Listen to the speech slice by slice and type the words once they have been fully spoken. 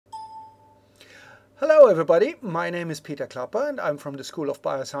Hello everybody, my name is Peter Klapper and I'm from the School of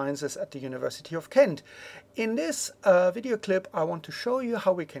Biosciences at the University of Kent. In this video clip I want to show you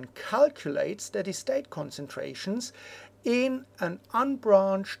how we can calculate steady state concentrations in an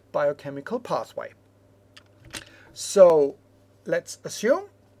unbranched biochemical pathway. So let's assume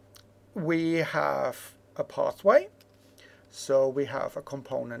we have a pathway. So we have a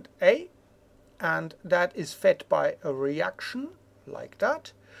component A and that is fed by a reaction like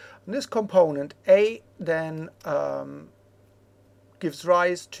that. And this component A then gives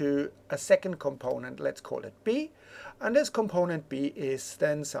rise to a second component, let's call it B, and this component B is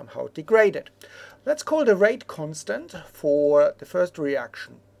then somehow degraded. Let's call the rate constant for the first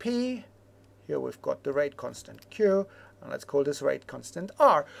reaction P. Here we've got the rate constant Q, and let's call this rate constant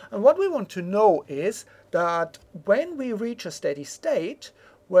R. And what we want to know is that when we reach a steady state,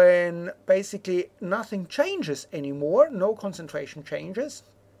 when basically nothing changes anymore, no concentration changes,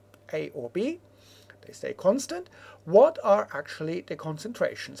 A or B, they stay constant. What are actually the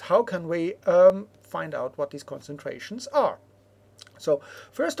concentrations? How can we find out what these concentrations are? So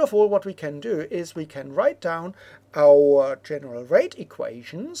first of all, what we can do is we can write down our general rate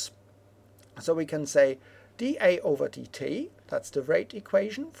equations. So we can say dA over dt, that's the rate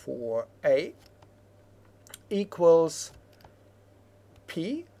equation for A, equals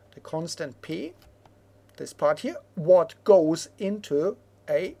P, the constant P, this part here, what goes into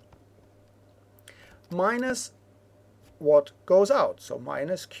A, minus what goes out, so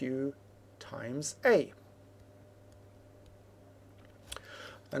minus Q times A.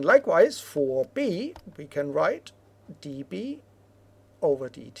 And likewise for B, we can write dB over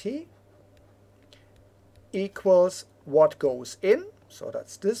dt equals what goes in, so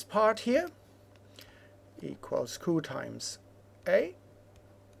that's this part here, equals Q times A,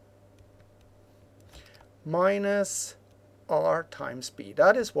 minus R times B.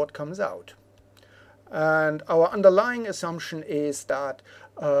 That is what comes out. And our underlying assumption is that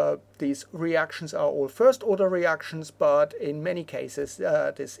these reactions are all first order reactions, but in many cases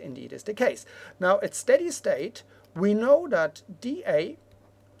this indeed is the case. Now at steady state, we know that dA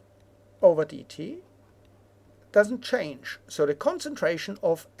over dt doesn't change. So the concentration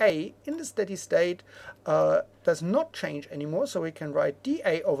of A in the steady state does not change anymore. So we can write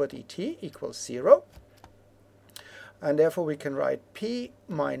dA over dt equals 0. And therefore we can write P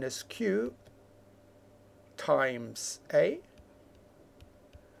minus Q times A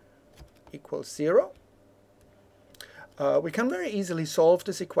equals 0. We can very easily solve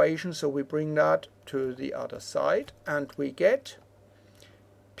this equation, so we bring that to the other side and we get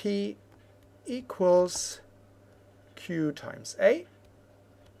P equals Q times A,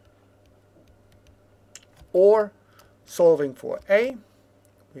 or solving for A,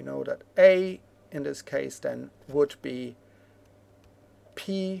 we know that A in this case then would be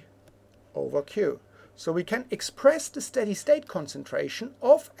P over Q. So we can express the steady state concentration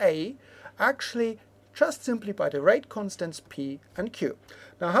of A actually just simply by the rate constants P and Q.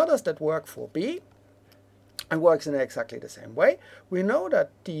 Now how does that work for B? It works in exactly the same way. We know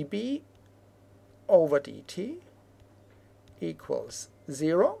that dB over dt equals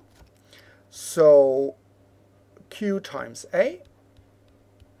 0. So Q times A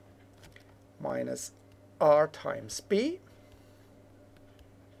minus R times B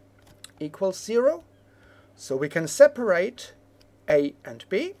equals 0. So we can separate A and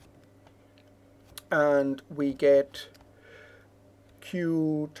B, and we get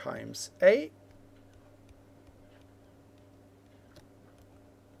Q times A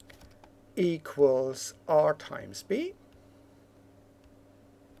equals R times B.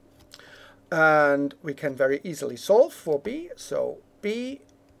 And we can very easily solve for B. So B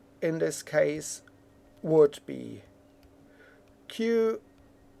in this case would be Q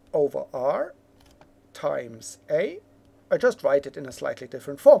over R times A. I just write it in a slightly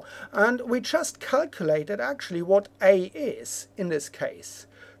different form. And we just calculated actually what A is in this case.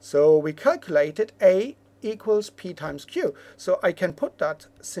 So we calculated A equals P times Q. So I can put that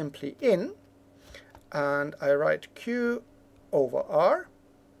simply in, and I write Q over R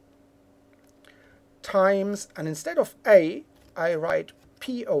times, and instead of A, I write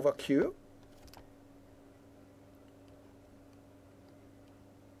P over Q.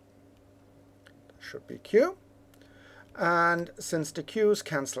 That should be Q. And since the Q's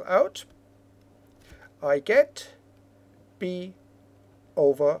cancel out, I get B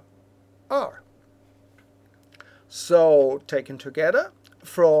over R. So taken together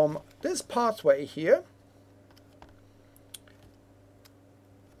from this pathway here,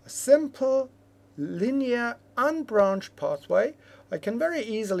 a simple linear unbranched pathway, I can very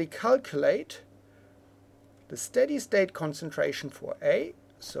easily calculate the steady state concentration for A.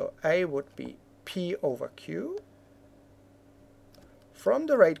 So A would be P over Q from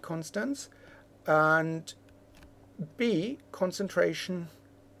the rate constants, and B, concentration,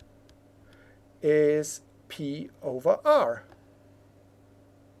 is P over R.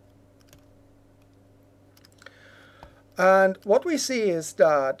 And what we see is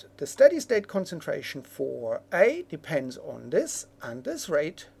that the steady state concentration for A depends on this and this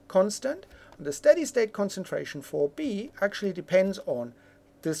rate constant. And the steady state concentration for B actually depends on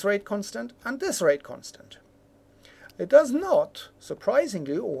this rate constant and this rate constant. It does not,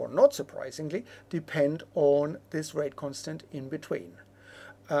 surprisingly or not surprisingly, depend on this rate constant in between.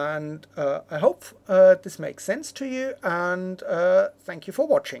 And I hope this makes sense to you, and thank you for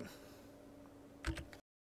watching.